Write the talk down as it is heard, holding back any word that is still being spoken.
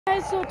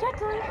Guys, so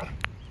technically,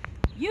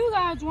 you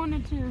guys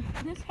wanted to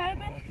this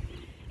happen,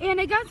 and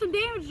it got some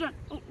damage done.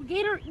 Oh,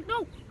 Gator,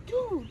 no,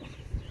 dude.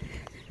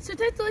 So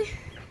technically,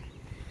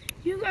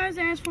 you guys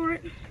asked for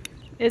it.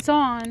 It's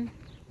on.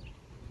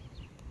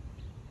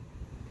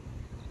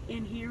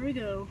 And here we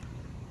go.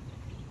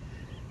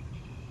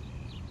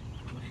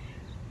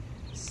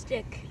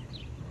 Stick.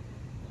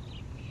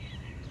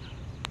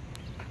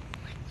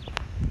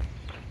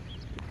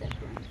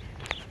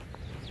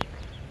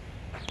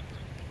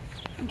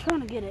 I'm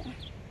trying to get it.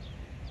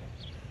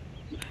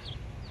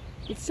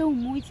 It's so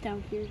moist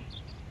down here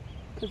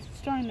because it's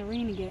starting to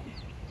rain again.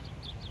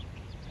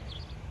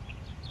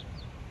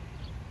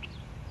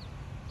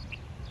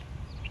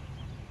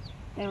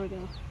 There we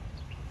go.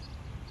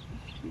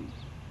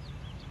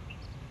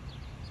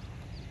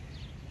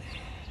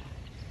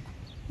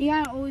 You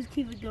gotta always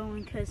keep it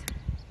going because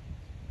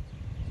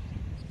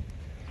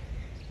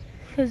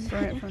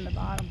Burn it from the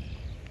bottom.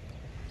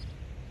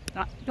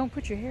 Don't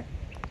put your hair.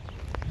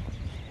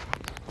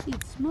 See,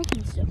 it's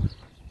smoking still.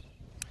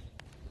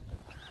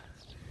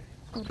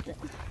 Oh,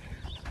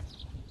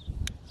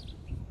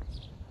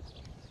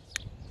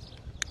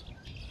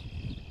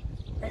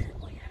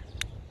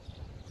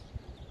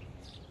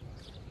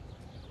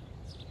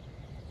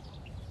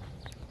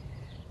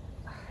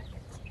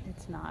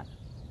 It's not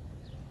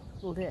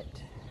lit.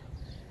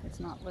 It's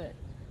not lit.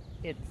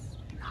 It's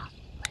not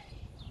lit.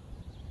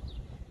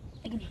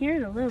 I can hear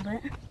it a little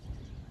bit.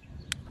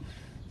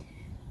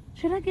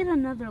 Should I get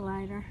another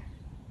lighter?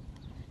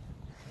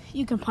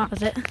 You can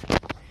pause it.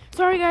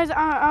 Sorry guys,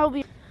 I'll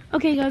be...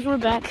 Okay guys, we're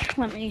back.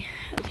 Okay.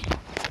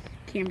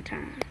 Camera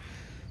time.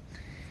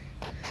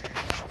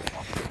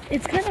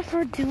 It's kind of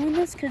hard doing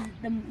this because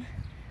the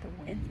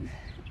wind.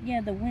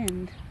 Yeah, the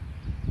wind.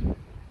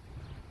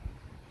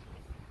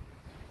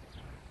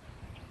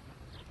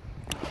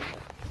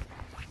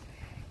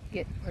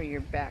 Get where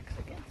your back's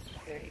against.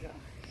 There you go.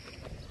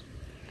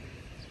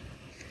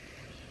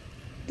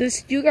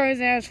 This, you guys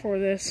asked for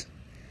this.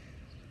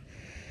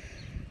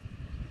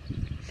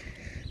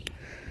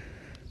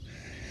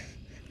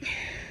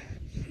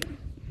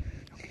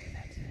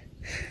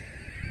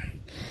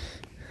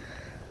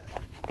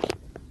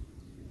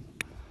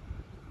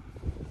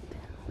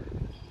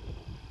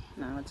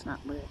 No, it's not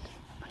lit.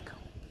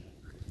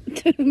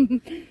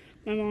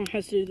 My mom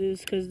has to do this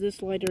because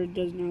this lighter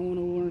does not want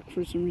to work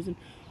for some reason.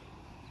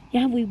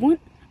 Yeah,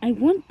 I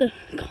want the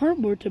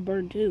cardboard to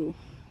burn too.